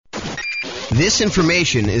This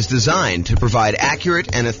information is designed to provide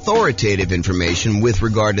accurate and authoritative information with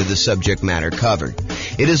regard to the subject matter covered.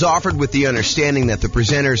 It is offered with the understanding that the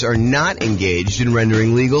presenters are not engaged in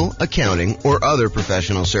rendering legal, accounting, or other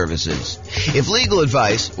professional services. If legal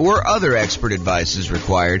advice or other expert advice is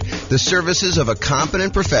required, the services of a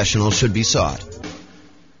competent professional should be sought.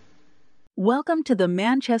 Welcome to the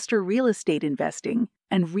Manchester Real Estate Investing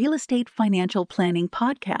and Real Estate Financial Planning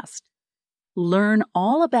podcast. Learn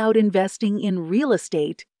all about investing in real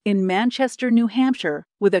estate in Manchester, New Hampshire,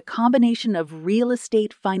 with a combination of real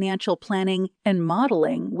estate financial planning and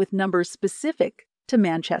modeling with numbers specific to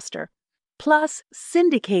Manchester, plus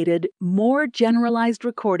syndicated, more generalized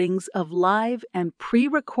recordings of live and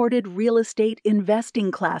pre-recorded real estate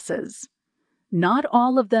investing classes. Not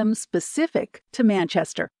all of them specific to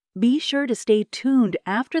Manchester. Be sure to stay tuned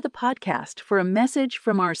after the podcast for a message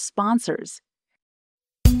from our sponsors.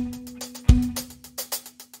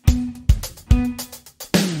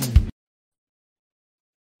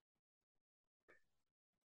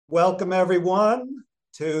 Welcome, everyone,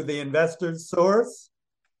 to the Investor's Source,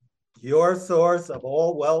 your source of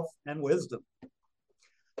all wealth and wisdom.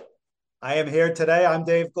 I am here today. I'm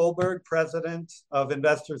Dave Goldberg, president of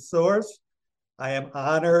Investor's Source. I am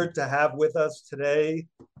honored to have with us today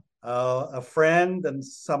a friend and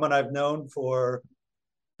someone I've known for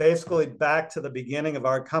basically back to the beginning of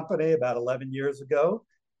our company about 11 years ago,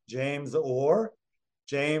 James Orr.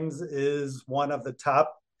 James is one of the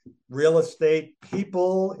top real estate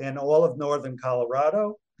people in all of Northern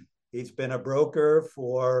Colorado. He's been a broker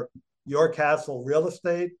for Your Castle Real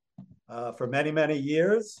Estate for many, many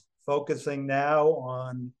years, focusing now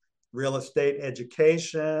on real estate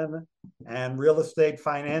education and real estate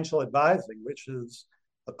financial advising, which is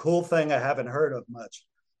a cool thing I haven't heard of much.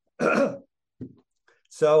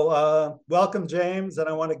 So welcome, James, and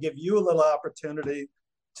I want to give you a little opportunity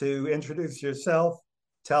to introduce yourself.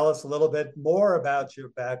 Tell us a little bit more about your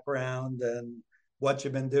background and what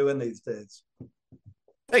you've been doing these days.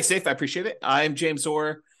 Thanks, Dave. I appreciate it. I'm James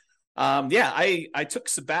Orr. I took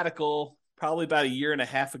sabbatical probably about a year and a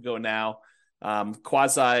half ago now.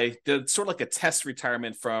 Did sort of like a test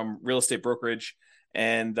retirement from real estate brokerage,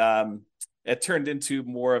 and it turned into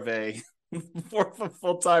more of a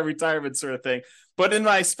full-time retirement sort of thing. But in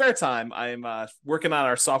my spare time, I'm working on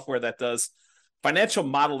our software that does financial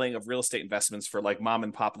modeling of real estate investments for like mom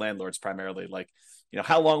and pop landlords, primarily. Like,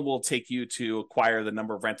 how long will it take you to acquire the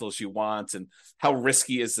number of rentals you want, and how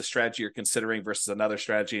risky is the strategy you're considering versus another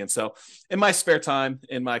strategy? And so in my spare time,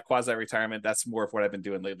 in my quasi-retirement, that's more of what I've been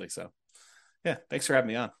doing lately. So yeah, thanks for having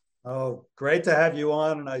me on. Oh, great to have you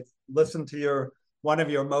on. And I listened to one of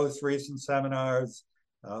your most recent seminars,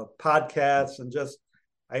 podcasts, and just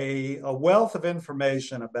a wealth of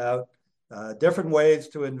information about different ways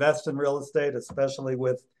to invest in real estate, especially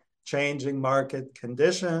with changing market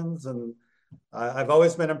conditions. And I've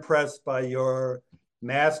always been impressed by your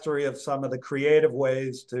mastery of some of the creative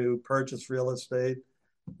ways to purchase real estate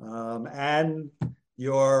and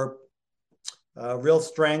your real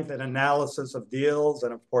strength and analysis of deals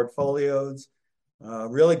and of portfolios.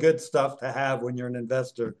 Really good stuff to have when you're an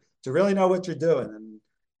investor, to really know what you're doing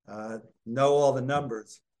and know all the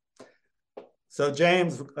numbers. So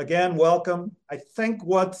James, again, welcome. I think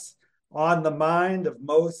what's on the mind of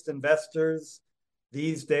most investors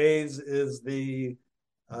these days is the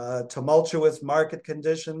tumultuous market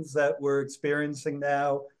conditions that we're experiencing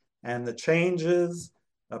now and the changes,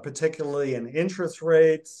 particularly in interest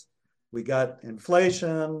rates. We got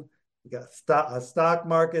inflation, we got a stock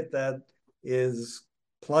market that is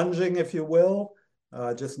plunging, if you will,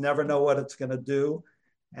 just never know what it's going to do.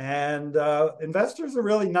 And investors are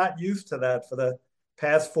really not used to that for the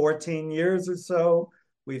past 14 years or so.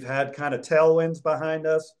 We've had kind of tailwinds behind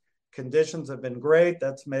us. Conditions have been great.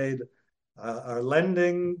 That's made our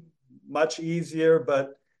lending much easier,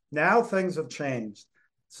 but now things have changed.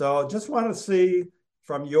 So just want to see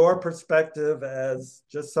from your perspective as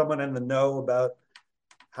just someone in the know about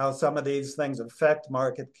how some of these things affect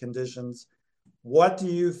market conditions. What do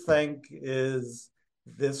you think is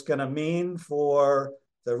this going to mean for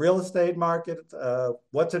the real estate market?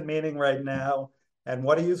 What's it meaning right now? And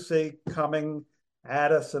what do you see coming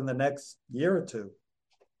at us in the next year or two?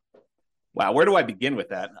 Wow, where do I begin with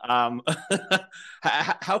that?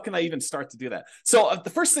 How can I even start to do that? So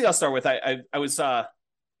the first thing I'll start with, I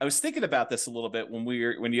was thinking about this a little bit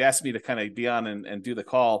when you asked me to kind of be on and do the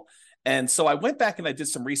call. And so I went back and I did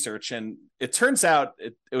some research, and it turns out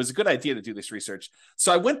it was a good idea to do this research.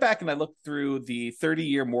 So I went back and I looked through the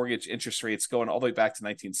 30-year mortgage interest rates going all the way back to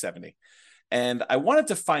 1970. And I wanted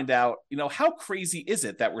to find out, how crazy is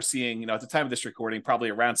it that we're seeing, at the time of this recording, probably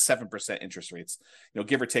around 7% interest rates,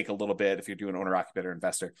 give or take a little bit if you're doing owner occupant or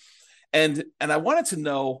investor. And I wanted to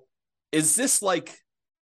know, is this like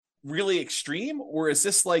really extreme, or is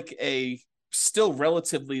this like a still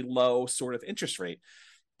relatively low sort of interest rate?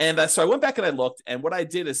 And so I went back and I looked, and what I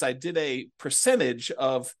did is I did a percentage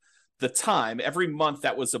of the time every month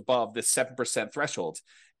that was above this 7% threshold.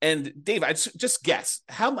 And Dave, I just guess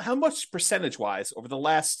how much percentage wise over the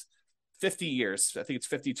last 50 years, I think it's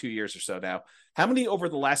 52 years or so now, how many over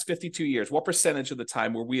the last 52 years, what percentage of the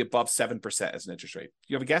time were we above 7% as an interest rate?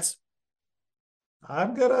 You have a guess?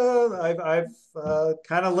 I've kind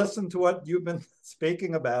of listened to what you've been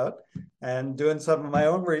speaking about and doing some of my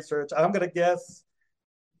own research. I'm going to guess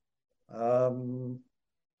 73%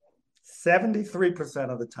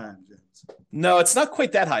 of the time, James. No, it's not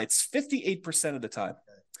quite that high. It's 58% of the time.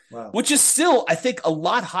 Wow. Which is still, I think, a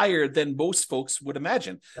lot higher than most folks would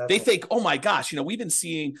imagine. They think, oh my gosh, we've been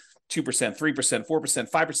seeing 2%, 3%,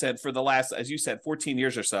 4%, 5% for the last, as you said, 14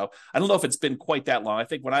 years or so. I don't know if it's been quite that long. I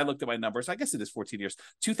think when I looked at my numbers, I guess it is 14 years.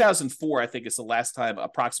 2004, I think, is the last time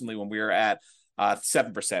approximately when we were at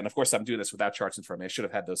 7%. Of course, I'm doing this without charts in front of me. I should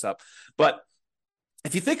have had those up. But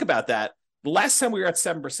if you think about that, the last time we were at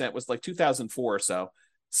 7% was like 2004 or so.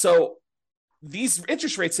 So these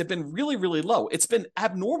interest rates have been really, really low. It's been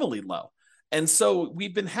abnormally low. And so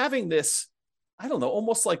we've been having this, I don't know,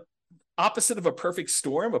 almost like opposite of a perfect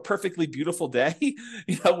storm, a perfectly beautiful day,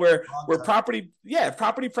 where property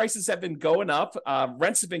prices have been going up,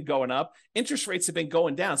 rents have been going up, interest rates have been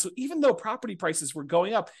going down. So even though property prices were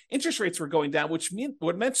going up, interest rates were going down, which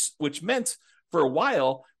meant for a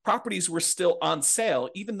while, properties were still on sale,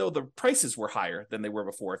 even though the prices were higher than they were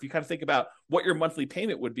before. If you kind of think about what your monthly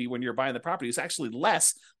payment would be when you're buying the property, it's actually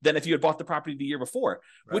less than if you had bought the property the year before,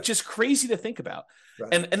 right, which is crazy to think about.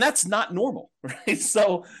 Right. And that's not normal, right?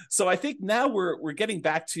 So I think now we're getting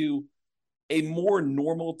back to a more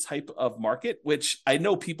normal type of market, which I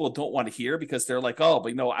know people don't want to hear because they're like, oh,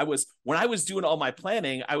 but when I was doing all my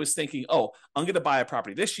planning, I was thinking, oh, I'm going to buy a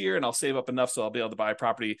property this year and I'll save up enough so I'll be able to buy a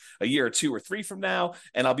property a year or 2 or 3 from now,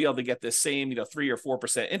 and I'll be able to get this same 3 or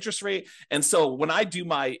 4% interest rate. And so when I do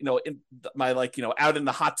my out in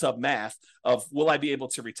the hot tub math of will I be able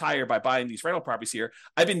to retire by buying these rental properties here,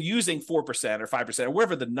 I've been using 4% or 5% or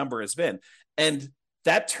whatever the number has been, and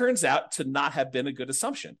that turns out to not have been a good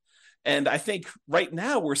assumption. And I think right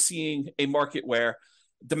now we're seeing a market where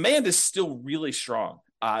demand is still really strong.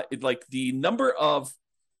 The number of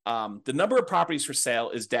properties for sale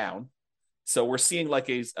is down, so we're seeing like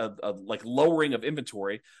a lowering of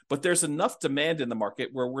inventory. But there's enough demand in the market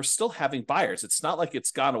where we're still having buyers. It's not like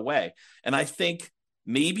it's gone away. And I think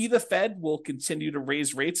maybe the Fed will continue to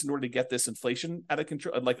raise rates in order to get this inflation out of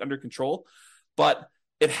control, under control. But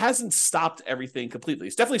it hasn't stopped everything completely.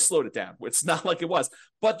 It's definitely slowed it down. It's not like it was.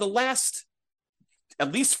 But the last,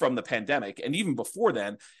 at least from the pandemic, and even before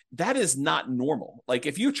then, that is not normal. Like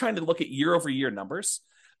if you're trying to look at year-over-year numbers,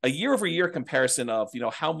 a year-over-year comparison of,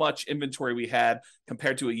 how much inventory we had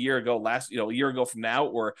compared to a year ago from now,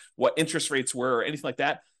 or what interest rates were or anything like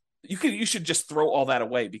that, you should just throw all that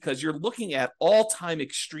away, because you're looking at all-time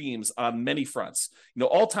extremes on many fronts.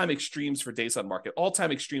 All-time extremes for days on market,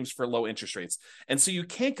 all-time extremes for low interest rates. And so you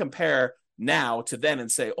can't compare now to then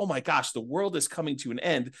and say, oh my gosh, the world is coming to an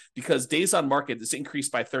end because days on market is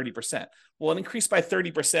increased by 30%. Well, it increased by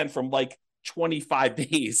 30% from like 25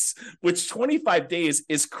 days, which 25 days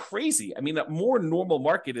is crazy. I mean, a more normal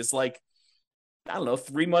market is like, I don't know,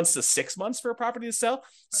 3 months to 6 months for a property to sell.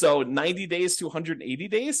 So 90 days to 180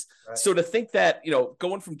 days. Right. So to think that,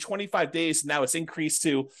 going from 25 days, now it's increased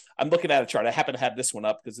to, I'm looking at a chart. I happen to have this one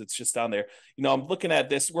up because it's just down there. I'm looking at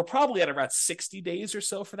this. We're probably at around 60 days or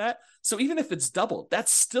so for that. So even if it's doubled,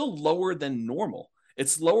 that's still lower than normal.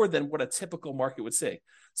 It's lower than what a typical market would say.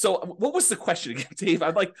 So what was the question again, Dave?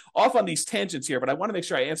 I'm like off on these tangents here, but I want to make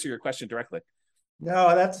sure I answer your question directly.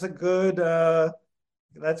 No, that's a good,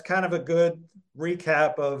 that's kind of a good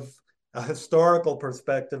recap of a historical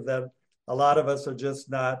perspective that a lot of us are just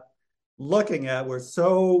not looking at. We're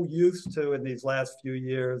so used to, in these last few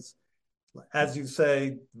years, as you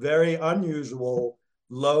say, very unusual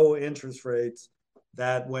low interest rates,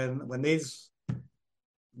 that when these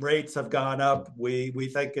rates have gone up, we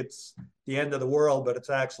think it's the end of the world, but it's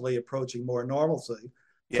actually approaching more normalcy.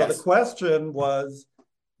 Yes. So the question was,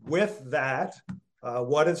 with that,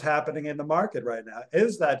 what is happening in the market right now?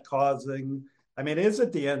 Is that causing, is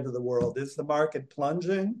it the end of the world? Is the market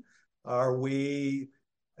plunging?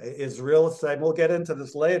 Is real estate, we'll get into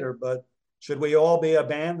this later, but should we all be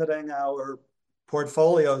abandoning our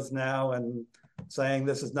portfolios now and saying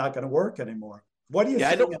this is not going to work anymore? What are you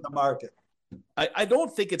seeing in the market? I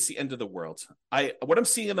don't think it's the end of the world. What I'm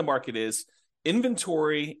seeing in the market is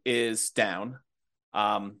inventory is down.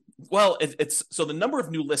 It's so the number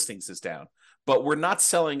of new listings is down, but we're not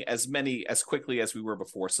selling as many as quickly as we were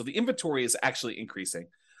before. So the inventory is actually increasing.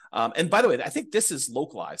 And by the way, I think this is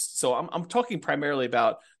localized. So I'm talking primarily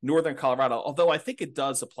about Northern Colorado, although I think it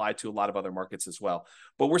does apply to a lot of other markets as well.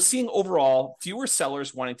 But we're seeing overall fewer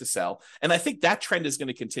sellers wanting to sell. And I think that trend is going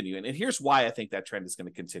to continue. And here's why I think that trend is going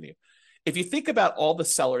to continue. If you think about all the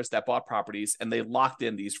sellers that bought properties and they locked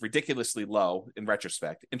in these ridiculously low, in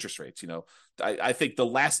retrospect, interest rates, I think the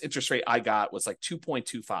last interest rate I got was like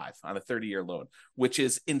 2.25 on a 30-year loan, which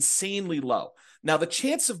is insanely low. Now, the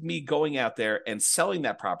chance of me going out there and selling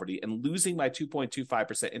that property and losing my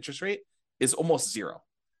 2.25% interest rate is almost zero.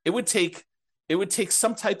 It would take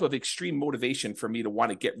some type of extreme motivation for me to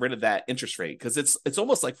want to get rid of that interest rate, because it's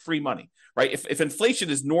almost like free money, right? If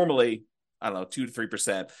inflation is normally, I don't know, 2 to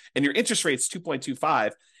 3%, and your interest rate is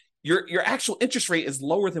 2.25, your actual interest rate is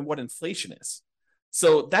lower than what inflation is.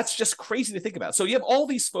 So that's just crazy to think about. So you have all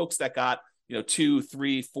these folks that got, 2,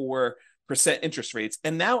 3, 4% interest rates,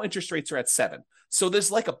 and now interest rates are at 7. So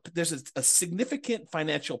there's a significant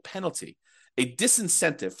financial penalty, a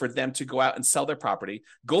disincentive for them to go out and sell their property,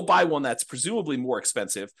 go buy one that's presumably more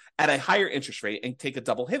expensive at a higher interest rate and take a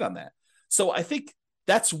double hit on that. So I think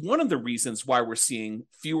that's one of the reasons why we're seeing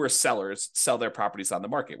fewer sellers sell their properties on the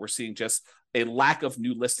market. We're seeing just a lack of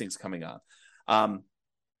new listings coming on.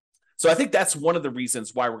 So I think that's one of the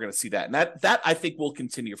reasons why we're going to see that. And that I think will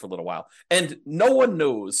continue for a little while. And no one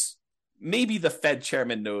knows. Maybe the Fed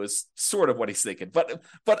chairman knows sort of what he's thinking, but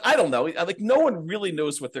I don't know. Like, no one really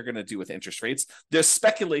knows what they're going to do with interest rates. There's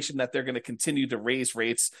speculation that they're going to continue to raise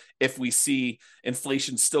rates if we see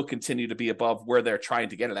inflation still continue to be above where they're trying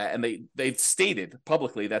to get it at. And they've stated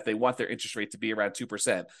publicly that they want their interest rate to be around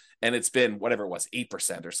 2%. And it's been whatever it was,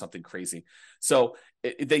 8% or something crazy. So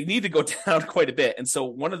they need to go down quite a bit. And so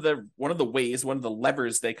one of the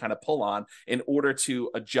levers they kind of pull on in order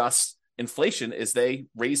to adjust inflation is they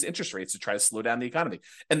raise interest rates to try to slow down the economy.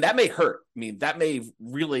 And that may hurt. I mean, that may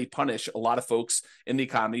really punish a lot of folks in the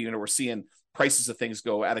economy. We're seeing prices of things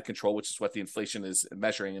go out of control, which is what the inflation is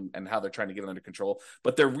measuring and how they're trying to get it under control.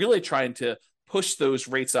 But they're really trying to push those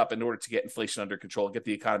rates up in order to get inflation under control and get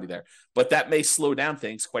the economy there. But that may slow down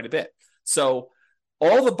things quite a bit. So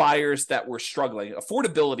all the buyers that were struggling,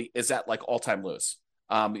 affordability is at like all-time lows.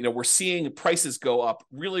 We're seeing prices go up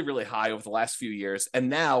really, really high over the last few years. And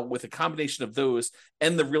now with a combination of those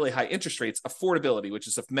and the really high interest rates, affordability, which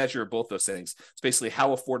is a measure of both those things, it's basically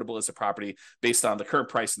how affordable is a property based on the current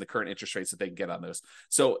price and the current interest rates that they can get on those.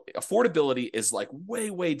 So affordability is like way,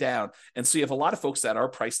 way down. And so you have a lot of folks that are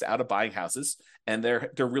priced out of buying houses, and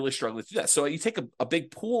they're really struggling to do that. So you take a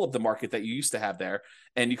big pool of the market that you used to have there,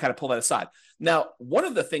 and you kind of pull that aside. Now, one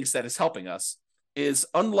of the things that is helping us is,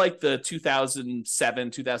 unlike the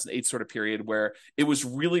 2007, 2008 sort of period where it was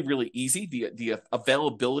really, really easy, the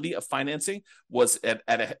availability of financing was at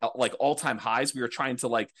like all-time highs. We were trying to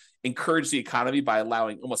like encourage the economy by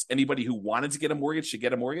allowing almost anybody who wanted to get a mortgage to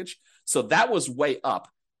get a mortgage. So that was way up.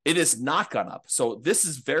 It has not gone up. So this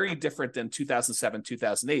is very different than 2007,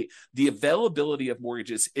 2008. The availability of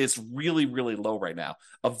mortgages is really, really low right now,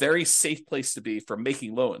 a very safe place to be for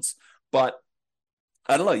making loans. But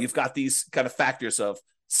I don't know, you've got these kind of factors of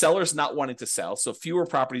sellers not wanting to sell, so fewer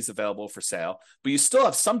properties available for sale, but you still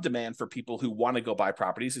have some demand for people who want to go buy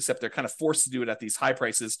properties, except they're kind of forced to do it at these high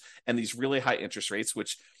prices and these really high interest rates,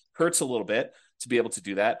 which hurts a little bit to be able to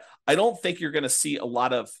do that. I don't think you're going to see a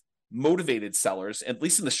lot of motivated sellers, at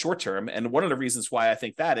least in the short term. And one of the reasons why I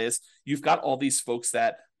think that is, you've got all these folks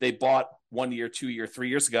that they bought 1 year, 2 year, 3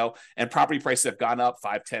 years ago, and property prices have gone up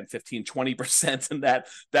 5, 10, 15, 20% in that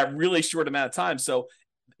really short amount of time. So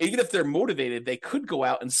even if they're motivated, they could go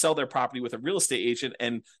out and sell their property with a real estate agent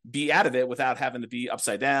and be out of it without having to be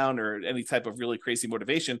upside down or any type of really crazy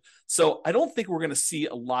motivation. So I don't think we're going to see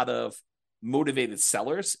a lot of motivated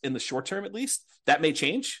sellers in the short term, at least. That may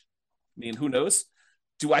change. I mean, who knows?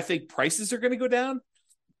 Do I think prices are going to go down?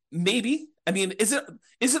 Maybe. I mean, is it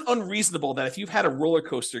unreasonable that if you've had a roller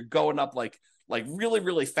coaster going up like really,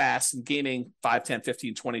 really fast and gaining 5, 10,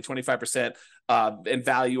 15, 20, 25% in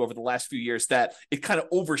value over the last few years, that it kind of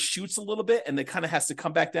overshoots a little bit and it kind of has to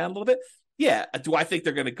come back down a little bit? Yeah. Do I think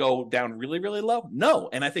they're going to go down really, really low? No.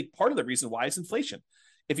 And I think part of the reason why is inflation.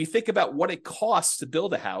 If you think about what it costs to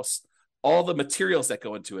build a house, all the materials that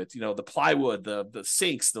go into it, the plywood, the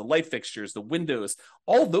sinks, the light fixtures, the windows,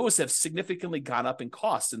 all those have significantly gone up in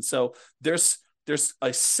cost. And so there's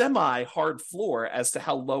a semi-hard floor as to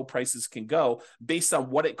how low prices can go based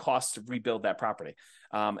on what it costs to rebuild that property.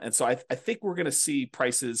 And so I think we're going to see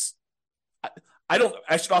prices.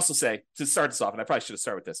 I should also say, to start this off, and I probably should have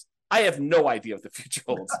started with this, I have no idea what the future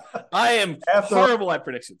holds. I am horrible at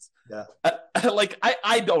predictions. Yeah.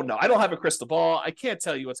 I don't know. I don't have a crystal ball. I can't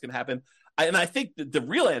tell you what's going to happen. And I think the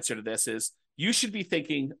real answer to this is you should be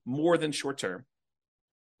thinking more than short term.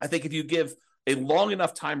 I think if you give a long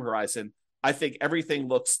enough time horizon, I think everything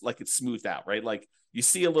looks like it's smoothed out, right? Like you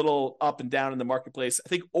see a little up and down in the marketplace. I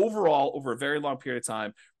think overall, over a very long period of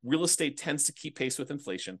time, real estate tends to keep pace with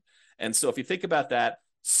inflation. And so if you think about that,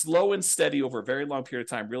 slow and steady over a very long period of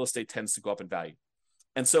time, real estate tends to go up in value.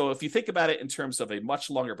 And so if you think about it in terms of a much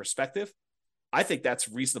longer perspective, I think that's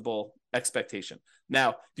reasonable expectation.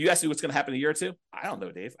 Now, do you ask me what's going to happen in a year or two? I don't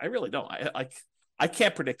know, Dave. I really don't. I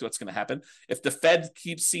can't predict what's going to happen. If the Fed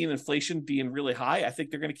keeps seeing inflation being really high, I think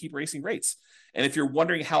they're going to keep raising rates. And if you're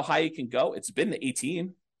wondering how high it can go, it's been to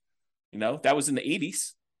 18. That was in the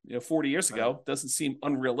 80s, 40 years ago. Right. Doesn't seem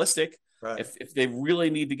unrealistic. Right. If they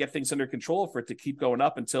really need to get things under control for it to keep going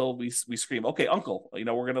up until we scream, okay, uncle,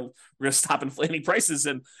 we're gonna stop inflating prices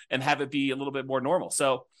and have it be a little bit more normal.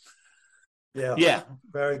 So yeah,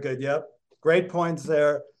 very good. Yep, great points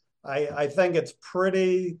there. I think it's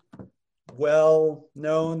pretty well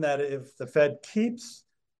known that if the Fed keeps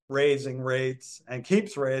raising rates and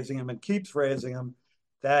keeps raising them,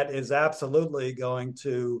 that is absolutely going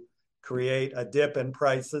to create a dip in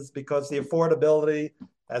prices because the affordability,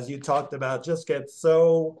 as you talked about, just gets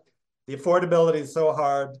the affordability is so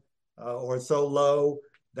hard or so low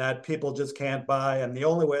that people just can't buy. And the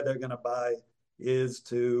only way they're going to buy is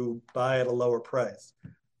to buy at a lower price.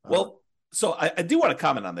 Well, so I do want to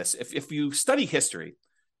comment on this. If you study history,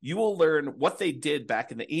 you will learn what they did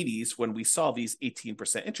back in the 80s when we saw these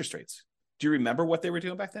 18% interest rates. Do you remember what they were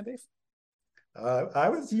doing back then, Dave? I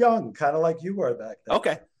was young, kind of like you were back then.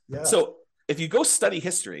 Okay. Yeah. So if you go study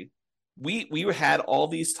history, we had all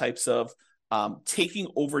these types of taking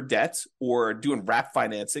over debt or doing wrap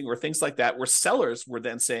financing or things like that, where sellers were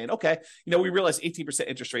then saying, okay, we realize 18%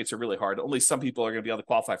 interest rates are really hard. Only some people are going to be able to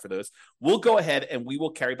qualify for those. We'll go ahead and we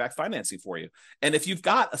will carry back financing for you. And if you've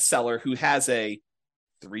got a seller who has a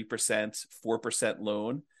 3%, 4%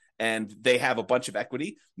 loan, and they have a bunch of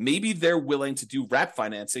equity, maybe they're willing to do wrap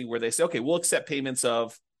financing where they say, okay, we'll accept payments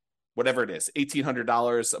of whatever it is,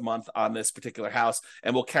 $1,800 a month on this particular house,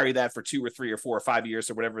 and we'll carry that for 2 or 3 or 4 or 5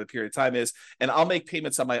 years or whatever the period of time is. And I'll make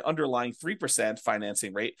payments on my underlying 3%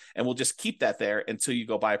 financing rate, and we'll just keep that there until you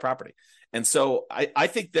go buy a property. And so I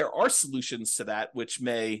think there are solutions to that, which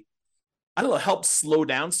may, help slow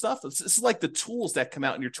down stuff. This is like the tools that come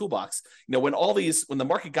out in your toolbox. When the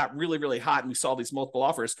market got really, really hot and we saw these multiple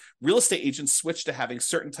offers, real estate agents switched to having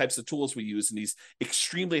certain types of tools we use in these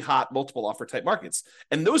extremely hot multiple offer type markets.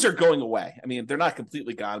 And those are going away. I mean, they're not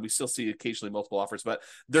completely gone. We still see occasionally multiple offers, but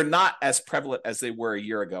they're not as prevalent as they were a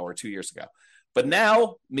year ago or 2 years ago. But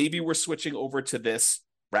now maybe we're switching over to this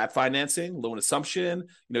wrap financing, loan assumption.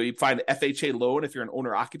 You find an FHA loan if you're an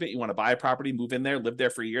owner occupant, you want to buy a property, move in there, live there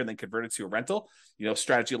for a year, and then convert it to a rental.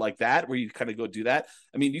 Strategy like that where you kind of go do that.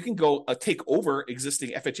 I mean, you can go take over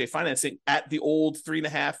existing FHA financing at the old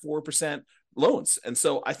 3.5%, 4% loans. And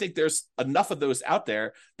so I think there's enough of those out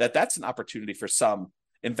there that's an opportunity for some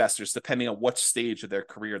investors, depending on what stage of their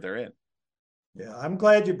career they're in. Yeah, I'm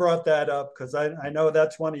glad you brought that up because I know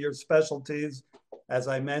that's one of your specialties. As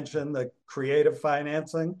I mentioned, the creative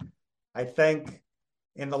financing. I think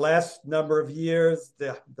in the last number of years,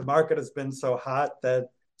 the market has been so hot that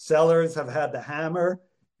sellers have had the hammer,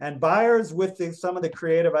 and buyers with some of the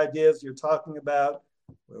creative ideas you're talking about,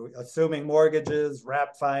 assuming mortgages,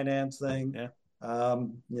 wrap financing,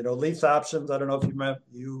 lease options. I don't know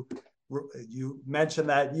if you mentioned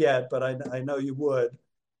that yet, but I know you would.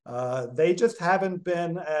 They just haven't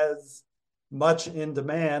been as much in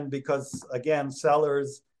demand because, again,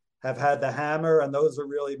 sellers have had the hammer, and those are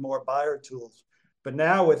really more buyer tools. But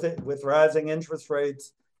now with rising interest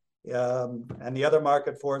rates and the other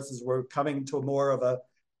market forces, we're coming to more of a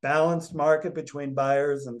balanced market between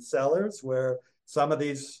buyers and sellers, where some of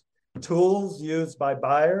these tools used by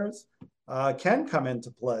buyers can come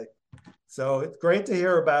into play. So it's great to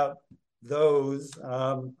hear about those.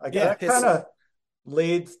 That kind of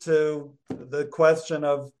leads to the question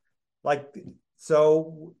of,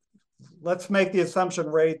 so let's make the assumption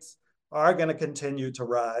rates are going to continue to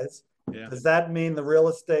rise. Yeah. Does that mean do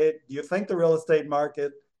you think the real estate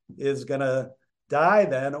market is going to die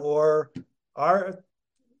then, or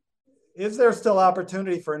is there still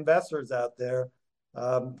opportunity for investors out there,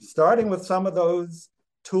 starting with some of those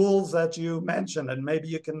tools that you mentioned, and maybe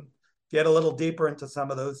you can get a little deeper into some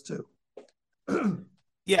of those too?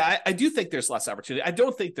 Yeah, I do think there's less opportunity. I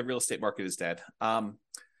don't think the real estate market is dead.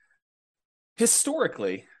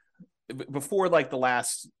 Historically, before the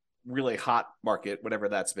last really hot market, whatever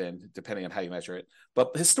that's been, depending on how you measure it.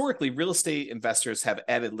 But historically, real estate investors have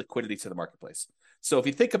added liquidity to the marketplace. So if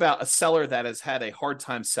you think about a seller that has had a hard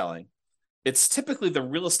time selling, it's typically the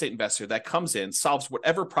real estate investor that comes in, solves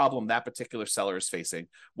whatever problem that particular seller is facing,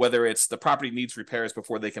 whether it's the property needs repairs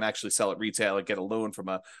before they can actually sell it retail and get a loan from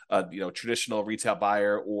a traditional retail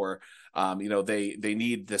buyer, or they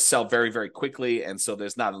need to sell very, very quickly, and so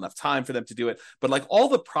there's not enough time for them to do it. But like all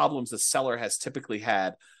the problems the seller has typically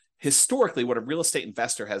had, historically, what a real estate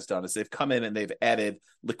investor has done is they've come in and they've added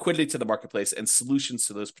liquidity to the marketplace and solutions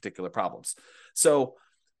to those particular problems. So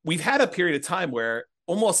we've had a period of time where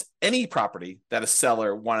almost any property that a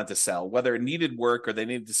seller wanted to sell, whether it needed work or they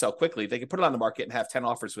needed to sell quickly, they could put it on the market and have 10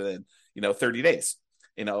 offers within, 30 days,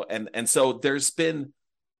 and so there's been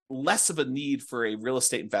less of a need for a real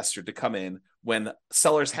estate investor to come in when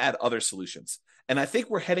sellers had other solutions. And I think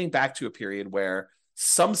we're heading back to a period where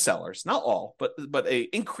some sellers, not all, but a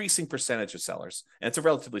increasing percentage of sellers, and it's a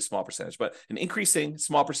relatively small percentage, but an increasing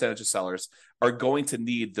small percentage of sellers are going to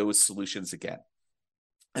need those solutions again.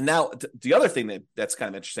 And now the other thing that's kind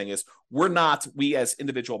of interesting is we as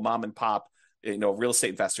individual mom and pop, real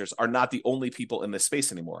estate investors are not the only people in this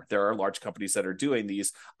space anymore. There are large companies that are doing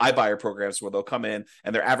these iBuyer programs where they'll come in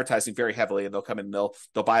and they're advertising very heavily, and they'll come in and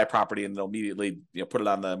they'll buy a property and they'll immediately put it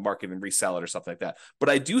on the market and resell it or something like that. But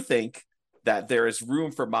I do think that there is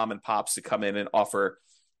room for mom and pops to come in and offer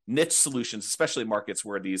niche solutions, especially markets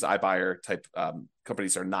where these iBuyer type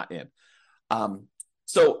companies are not in.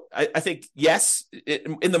 So I think, yes,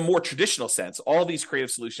 in the more traditional sense, all these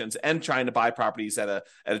creative solutions and trying to buy properties at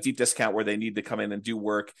a deep discount where they need to come in and do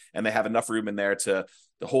work and they have enough room in there to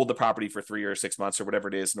hold the property for 3 or 6 months or whatever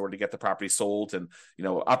it is in order to get the property sold, and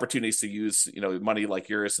opportunities to use money like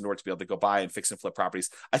yours in order to be able to go buy and fix and flip properties.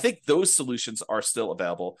 I think those solutions are still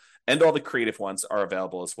available, and all the creative ones are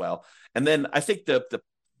available as well. And then I think the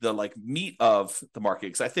like meat of the market,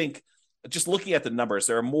 because I think just looking at the numbers,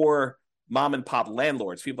 there are more mom and pop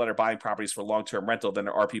landlords, people that are buying properties for long-term rental, than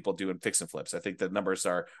there are people doing fix and flips. I think the numbers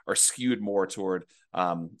are skewed more toward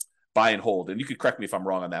buy and hold. And you could correct me if I'm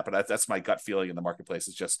wrong on that, but that's my gut feeling in the marketplace.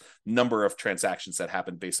 It's just number of transactions that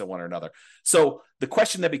happen based on one or another. So the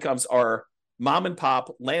question that becomes, are mom and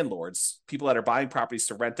pop landlords, people that are buying properties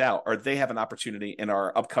to rent out, are they have an opportunity in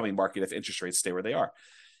our upcoming market if interest rates stay where they are?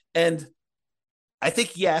 And I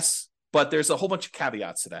think yes, but there's a whole bunch of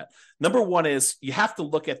caveats to that. Number one is you have to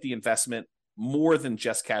look at the investment more than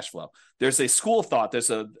just cash flow. There's a school of thought. There's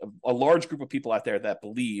a large group of people out there that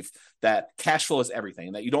believe that cash flow is everything,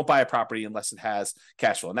 and that you don't buy a property unless it has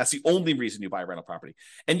cash flow. And that's the only reason you buy a rental property.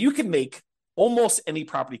 And you can make almost any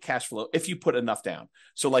property cash flow if you put enough down.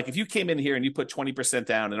 So like if you came in here and you put 20%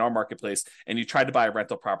 down in our marketplace and you tried to buy a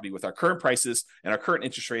rental property with our current prices and our current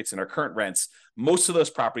interest rates and our current rents, most of those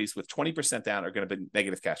properties with 20% down are going to be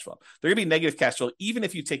negative cash flow. They're going to be negative cash flow even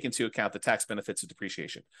if you take into account the tax benefits of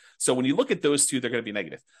depreciation. So when you look at those two, they're going to be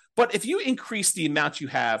negative. But if you increase the amount you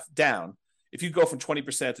have down, if you go from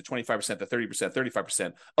 20% to 25% to 30%,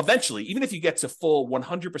 35%, eventually, even if you get to full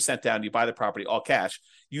 100% down, you buy the property all cash,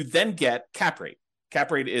 you then get cap rate.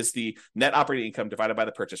 Cap rate is the net operating income divided by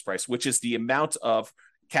the purchase price, which is the amount of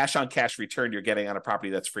cash on cash return you're getting on a property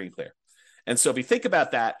that's free and clear. And so if you think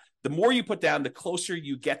about that, the more you put down, the closer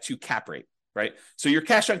you get to cap rate. Right. So your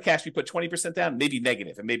cash on cash, you put 20% down, maybe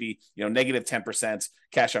negative, and maybe, negative 10%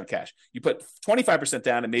 cash on cash. You put 25%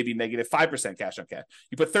 down and maybe negative 5% cash on cash.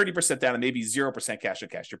 You put 30% down and maybe 0% cash on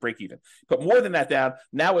cash. You're break even. Put more than that down.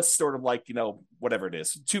 Now it's sort of like, whatever it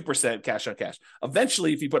is, 2% cash on cash.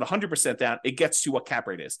 Eventually, if you put 100% down, it gets to what cap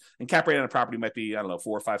rate is. And cap rate on a property might be,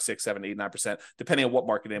 4, 5, 6, 7, 8, 9%, depending on what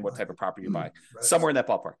market and what type of property you're buying, somewhere in that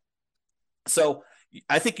ballpark. So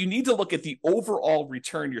I think you need to look at the overall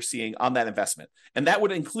return you're seeing on that investment. And that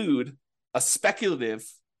would include a speculative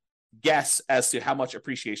guess as to how much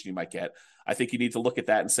appreciation you might get. I think you need to look at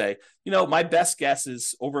that and say, my best guess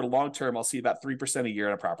is over the long term, I'll see about 3% a year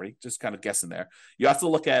on a property, just kind of guessing there. You have to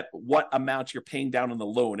look at what amount you're paying down on the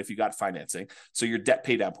loan if you got financing. So your debt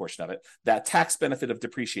pay down portion of it, that tax benefit of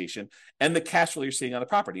depreciation, and the cash flow you're seeing on the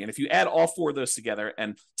property. And if you add all four of those together,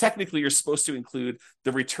 and technically you're supposed to include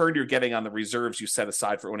the return you're getting on the reserves you set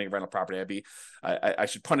aside for owning a rental property. I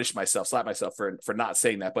should punish myself, slap myself for not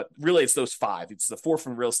saying that. But really it's those five. It's the 4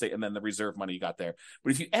 from real estate and then the reserve money you got there.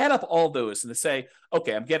 But if you add up all those and to say,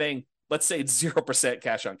 okay, I'm getting, let's say it's 0%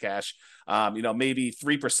 cash on cash, maybe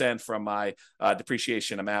 3% from my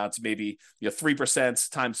depreciation amount, maybe 3%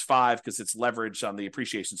 times 5 because it's leverage on the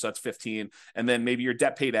appreciation, so that's 15, and then maybe your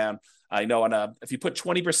debt pay down. If you put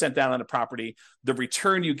 20% down on a property, the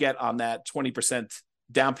return you get on that 20%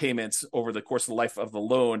 down payments over the course of the life of the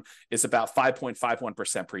loan is about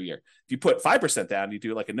 5.51% per year. If you put 5% down, you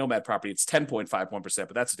do like a Nomad property, it's 10.51%,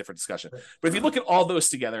 but that's a different discussion. But if you look at all those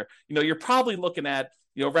together, you're probably looking at,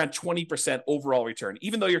 around 20% overall return,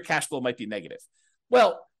 even though your cash flow might be negative.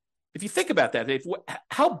 Well, if you think about that, Dave,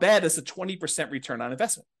 how bad is a 20% return on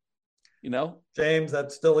investment? James,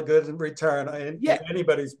 that's still a good return in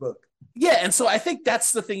anybody's book. Yeah. And so I think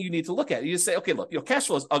that's the thing you need to look at. You say, okay, look, cash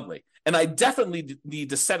flow is ugly. And I definitely need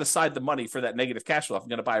to set aside the money for that negative cash flow. If I'm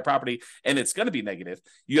going to buy a property and it's going to be negative,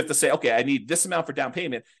 you have to say, okay, I need this amount for down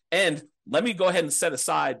payment. And let me go ahead and set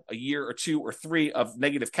aside a year or 2 or 3 of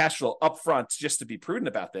negative cash flow up front just to be prudent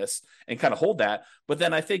about this and kind of hold that. But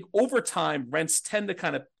then I think over time, rents tend to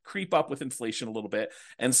kind of creep up with inflation a little bit.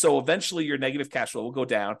 And so eventually your negative cash flow will go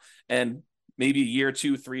down. And maybe a year,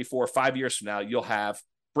 2, 3, 4, 5 years from now, you'll have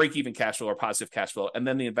break-even cash flow or positive cash flow, and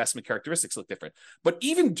then the investment characteristics look different. But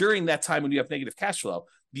even during that time when you have negative cash flow,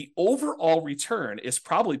 the overall return is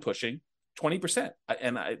probably pushing 20%.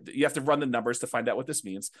 And you have to run the numbers to find out what this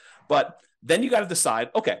means. But then you got to decide,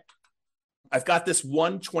 okay, I've got this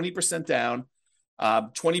 20% down,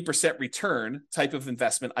 20% return type of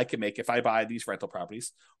investment I can make if I buy these rental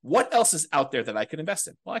properties. What else is out there that I can invest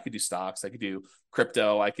in? Well, I could do stocks, I could do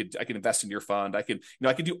crypto, I could invest in your fund, I could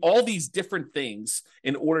do all these different things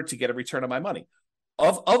in order to get a return on my money.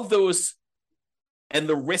 Of those, and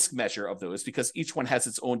the risk measure of those, because each one has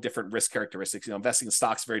its own different risk characteristics. Investing in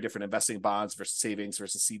stocks is very different. Investing in bonds versus savings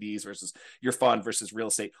versus CDs versus your fund versus real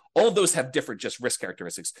estate. All of those have different just risk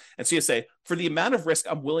characteristics. And so you say, for the amount of risk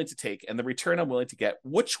I'm willing to take and the return I'm willing to get,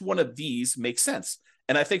 which one of these makes sense?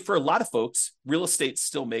 And I think for a lot of folks, real estate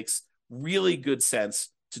still makes really good sense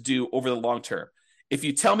to do over the long term. If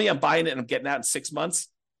you tell me I'm buying it and I'm getting out in 6 months,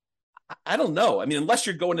 I don't know. I mean, unless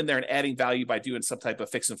you're going in there and adding value by doing some type of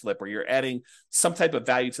fix and flip, or you're adding some type of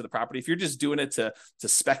value to the property. If you're just doing it to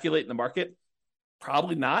speculate in the market,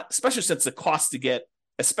 probably not, especially since the cost to get,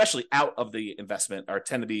 especially out of the investment,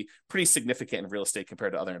 tend to be pretty significant in real estate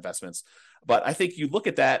compared to other investments. But I think you look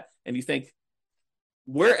at that and you think,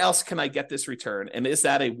 where else can I get this return? And is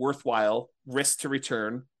that a worthwhile risk to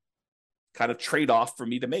return kind of trade-off for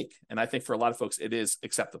me to make? And I think for a lot of folks, it is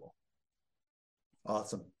acceptable.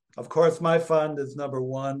 Awesome. Of course, my fund is number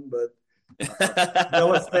one, but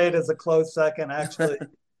real estate is a close second. Actually,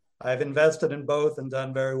 I've invested in both and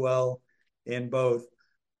done very well in both.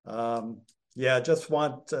 Just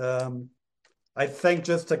want, I think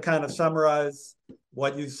just to kind of summarize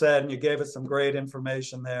what you said, and you gave us some great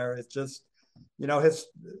information there, it's just,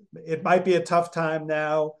 it might be a tough time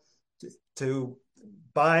now to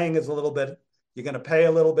buying is a little bit, you're going to pay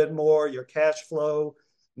a little bit more, your cash flow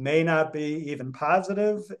may not be even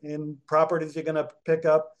positive in properties you're going to pick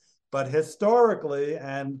up. But historically,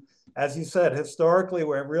 and as you said, historically,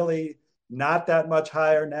 we're really not that much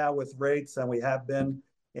higher now with rates than we have been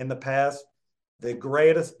in the past. The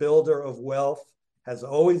greatest builder of wealth has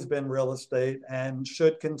always been real estate and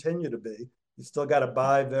should continue to be. You still got to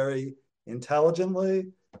buy very intelligently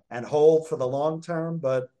and hold for the long term,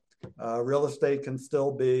 but real estate can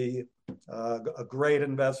still be a great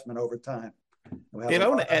investment over time. Dave, I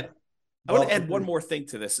want to add one more thing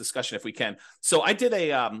to this discussion if we can. So I did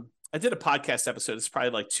a podcast episode. It's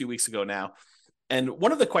probably like 2 weeks ago now. And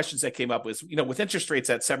one of the questions that came up was, with interest rates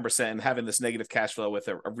at 7% and having this negative cash flow with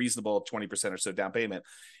a reasonable 20% or so down payment,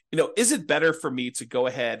 is it better for me to go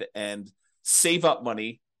ahead and save up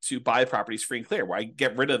money to buy properties free and clear, where I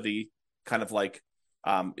get rid of the kind of like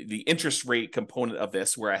the interest rate component of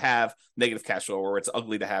this, where I have negative cash flow, or it's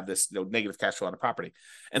ugly to have this negative cash flow on a property?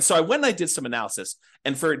 And so I went and I did some analysis,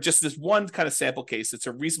 and for just this one kind of sample case, it's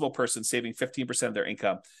a reasonable person saving 15% of their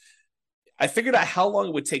income. I figured out how long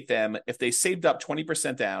it would take them if they saved up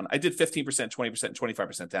 20% down. I did 15%, 20%, and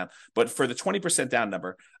 25% down. But for the 20% down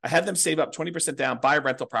number, I had them save up 20% down, buy a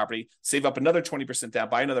rental property, save up another 20% down,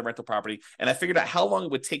 buy another rental property. And I figured out how long it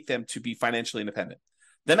would take them to be financially independent.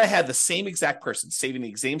 Then I had the same exact person saving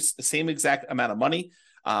the same exact amount of money,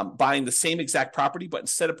 buying the same exact property, but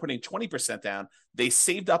instead of putting 20% down, they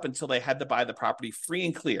saved up until they had to buy the property free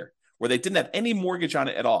and clear, where they didn't have any mortgage on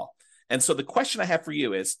it at all. And so the question I have for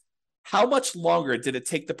you is, how much longer did it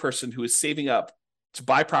take the person who is saving up to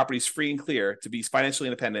buy properties free and clear to be financially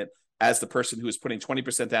independent as the person who is putting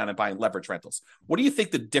 20% down and buying leverage rentals? What do you think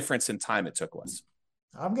the difference in time it took was?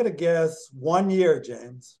 I'm going to guess 1 year,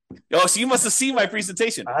 James. Oh, so you must have seen my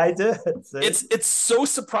presentation. I did. It's so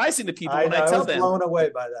surprising to people when I tell them. I was blown away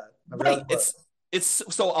by that. Right. It's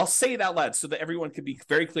so I'll say it out loud so that everyone can be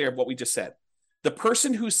very clear of what we just said. The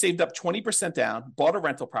person who saved up 20% down, bought a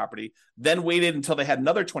rental property, then waited until they had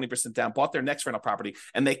another 20% down, bought their next rental property,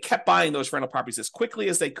 and they kept buying those rental properties as quickly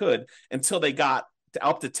as they could until they got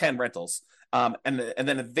up to 10 rentals. And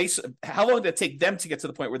then how long did it take them to get to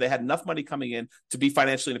the point where they had enough money coming in to be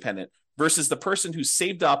financially independent versus the person who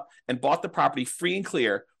saved up and bought the property free and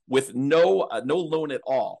clear with no loan at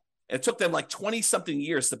all. And it took them like 20 something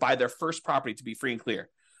years to buy their first property to be free and clear.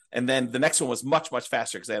 And then the next one was much, much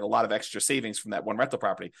faster because they had a lot of extra savings from that one rental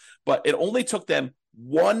property. But it only took them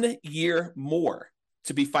 1 year more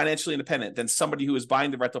to be financially independent than somebody who is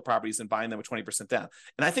buying the rental properties and buying them with 20% down.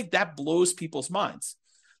 And I think that blows people's minds.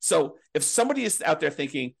 So if somebody is out there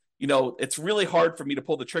thinking, it's really hard for me to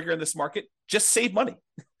pull the trigger in this market, just save money.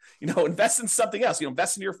 Invest in something else,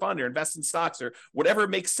 invest in your fund or invest in stocks or whatever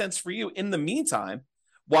makes sense for you in the meantime,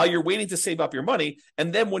 while you're waiting to save up your money.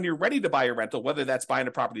 And then when you're ready to buy a rental, whether that's buying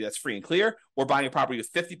a property that's free and clear or buying a property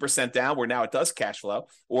with 50% down where now it does cash flow,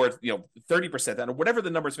 or 30% down, or whatever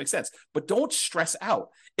the numbers make sense. But don't stress out.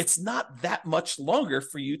 It's not that much longer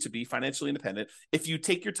for you to be financially independent if you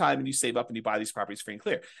take your time and you save up and you buy these properties free and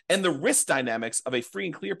clear. And the risk dynamics of a free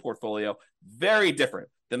and clear portfolio, very different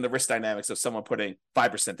than the risk dynamics of someone putting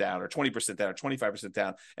 5% down or 20% down or 25%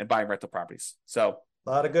 down and buying rental properties. So a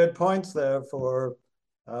lot of good points there for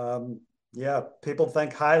people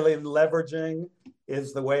think highly leveraging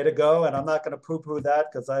is the way to go. And I'm not going to poo-poo that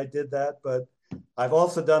because I did that. But I've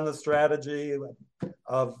also done the strategy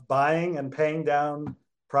of buying and paying down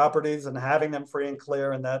properties and having them free and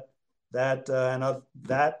clear. And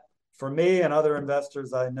that for me and other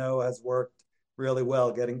investors I know has worked really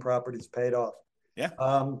well, getting properties paid off. Yeah.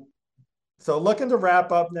 So looking to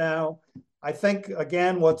wrap up now, I think,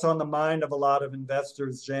 again, what's on the mind of a lot of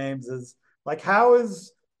investors, James, is like, how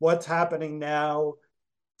is what's happening now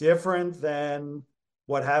different than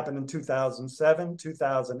what happened in 2007,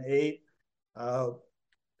 2008? How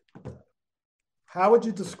would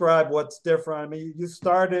you describe what's different? I mean, you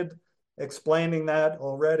started explaining that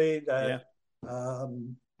already, that,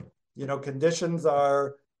 conditions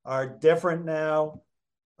are different now,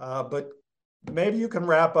 but maybe you can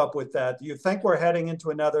wrap up with that. Do you think we're heading into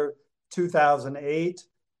another 2008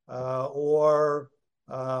 or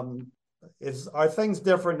are things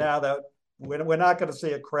different now that we're not going to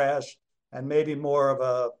see a crash and maybe more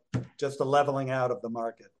of just a leveling out of the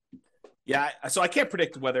market? Yeah, so I can't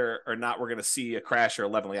predict whether or not we're going to see a crash or a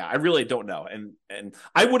leveling out. I really don't know. And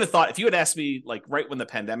I would have thought, if you had asked me, like right when the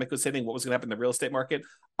pandemic was hitting, what was going to happen in the real estate market,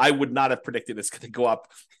 I would not have predicted it's going to go up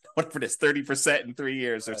whatever it is, 30% in 3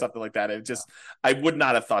 years or something like that. I would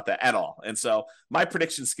not have thought that at all. And so my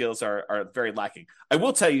prediction skills are very lacking. I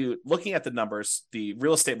will tell you, looking at the numbers, the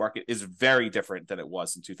real estate market is very different than it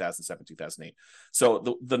was in 2007, 2008.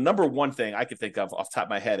 So the number one thing I could think of off the top of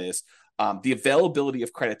my head is the availability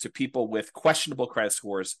of credit to people with questionable credit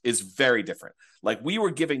scores is very different. Like, we were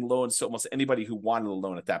giving loans to almost anybody who wanted a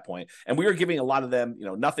loan at that point. And we were giving a lot of them,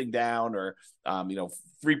 nothing down or,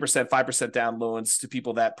 3%, 5% down loans to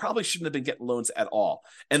people that probably shouldn't have been getting loans at all.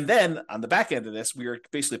 And then on the back end of this, we were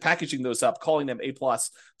basically packaging those up, calling them A+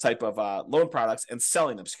 type of loan products and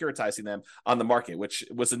selling them, securitizing them on the market, which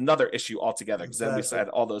was another issue altogether, because then we had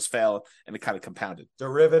all those fail and it kind of compounded.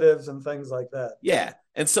 Derivatives and things like that. Yeah.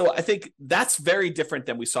 And so I think that's very different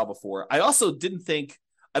than we saw before. I also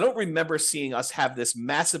I don't remember seeing us have this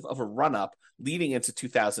massive of a run up leading into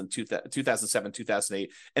 2007,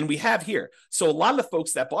 2008. And we have here. So a lot of the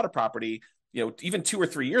folks that bought a property, even 2 or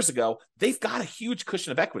 3 years ago, they've got a huge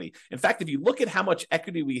cushion of equity. In fact, if you look at how much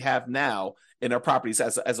equity we have now in our properties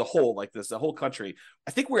as a whole, like this, the whole country,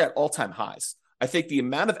 I think we're at all-time highs. I think the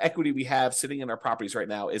amount of equity we have sitting in our properties right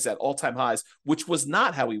now is at all-time highs, which was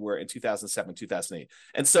not how we were in 2007, 2008.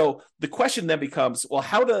 And so the question then becomes, well,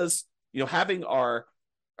 how does, having our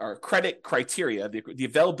credit criteria, the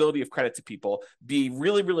availability of credit to people, be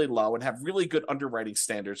really, really low and have really good underwriting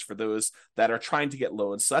standards for those that are trying to get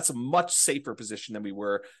loans? So that's a much safer position than we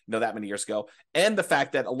were, that many years ago. And the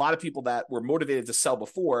fact that a lot of people that were motivated to sell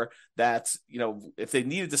before, that, if they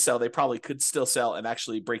needed to sell, they probably could still sell and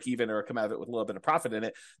actually break even or come out of it with a little bit of profit in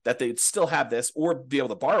it, that they'd still have this or be able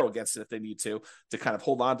to borrow against it if they need to kind of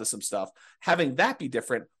hold on to some stuff. Having that be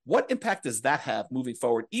different, what impact does that have moving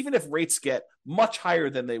forward, even if rates get much higher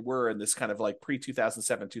than they were in this kind of like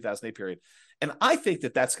pre-2007, 2008 period? And I think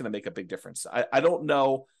that that's going to make a big difference. I don't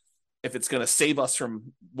know if it's going to save us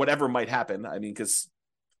from whatever might happen. I mean, because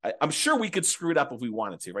I'm sure we could screw it up if we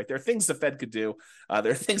wanted to, right? There are things the Fed could do.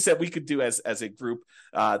 There are things that we could do as a group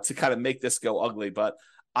to kind of make this go ugly. But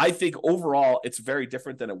I think overall, it's very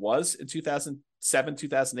different than it was in 2007,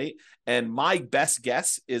 2008. And my best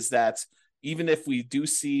guess is that even if we do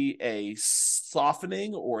see a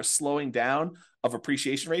softening or slowing down of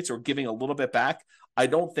appreciation rates or giving a little bit back, I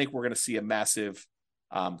don't think we're going to see a massive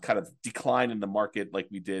kind of decline in the market like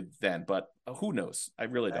we did then. But who knows? I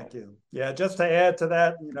really don't. Thank you. Yeah, just to add to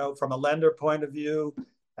that, from a lender point of view,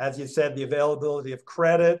 as you said, the availability of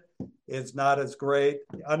credit is not as great.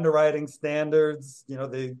 The underwriting standards,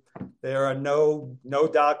 there are no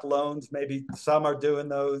doc loans. Maybe some are doing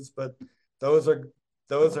those, but those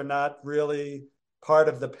are not really part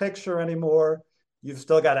of the picture anymore. You've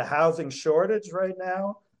still got a housing shortage right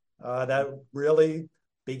now that really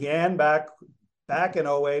began back in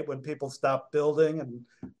 08 when people stopped building, and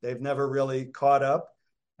they've never really caught up.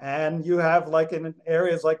 And you have, like in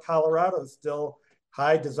areas like Colorado, still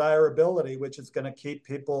high desirability, which is going to keep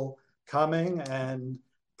people coming and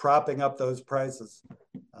propping up those prices.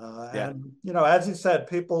 And, as you said,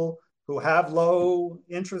 people who have low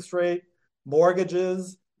interest rate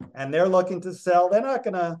mortgages and they're looking to sell, they're not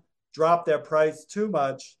going to drop their price too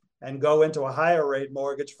much and go into a higher rate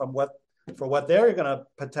mortgage for what they're going to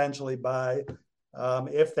potentially buy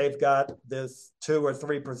if they've got this 2 or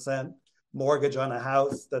 3% mortgage on a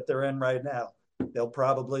house that they're in right now. They'll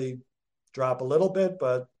probably drop a little bit,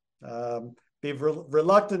 but be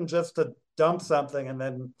reluctant just to dump something and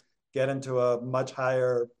then get into a much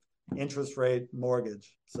higher interest rate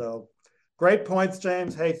mortgage. So great points,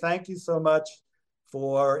 James. Hey, thank you so much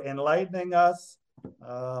for enlightening us.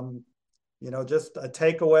 Just a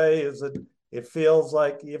takeaway is that it feels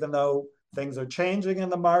like even though things are changing in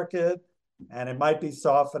the market and it might be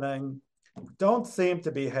softening, don't seem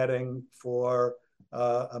to be heading for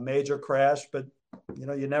a major crash, but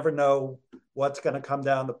you never know what's going to come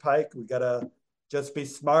down the pike. We got to just be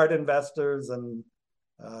smart investors and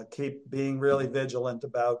keep being really vigilant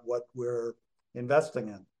about what we're investing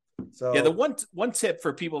in. So yeah, the one tip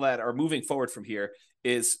for people that are moving forward from here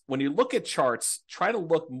is when you look at charts, try to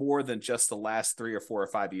look more than just the last 3 or 4 or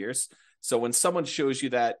 5 years. So when someone shows you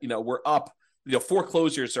that, we're up,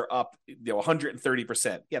 foreclosures are up,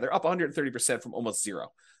 130%. Yeah, they're up 130% from almost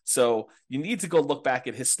zero. So you need to go look back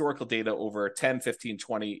at historical data over 10, 15,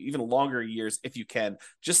 20, even longer years if you can,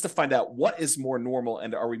 just to find out what is more normal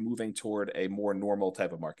and are we moving toward a more normal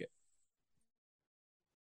type of market.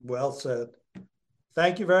 Well said.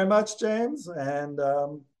 Thank you very much, James. And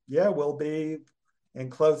we'll be in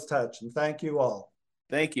close touch. And thank you all.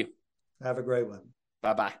 Thank you. Have a great one.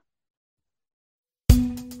 Bye-bye.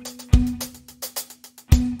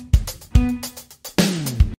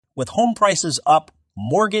 With home prices up,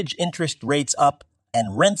 mortgage interest rates up,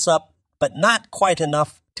 and rents up, but not quite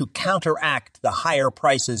enough to counteract the higher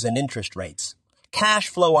prices and interest rates, cash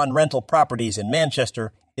flow on rental properties in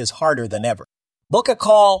Manchester is harder than ever. Book a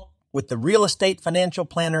call with the Real Estate Financial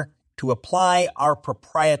Planner to apply our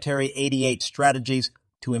proprietary 88 strategies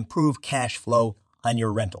to improve cash flow on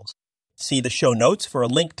your rentals. See the show notes for a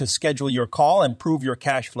link to schedule your call and improve your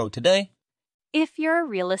cash flow today. If you're a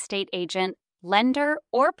real estate agent, lender,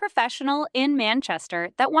 or professional in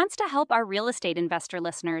Manchester that wants to help our real estate investor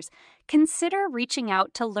listeners, consider reaching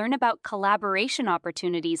out to learn about collaboration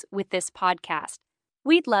opportunities with this podcast.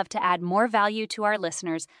 We'd love to add more value to our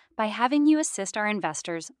listeners by having you assist our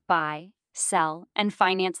investors buy, sell, and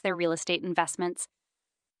finance their real estate investments.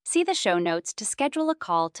 See the show notes to schedule a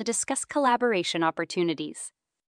call to discuss collaboration opportunities.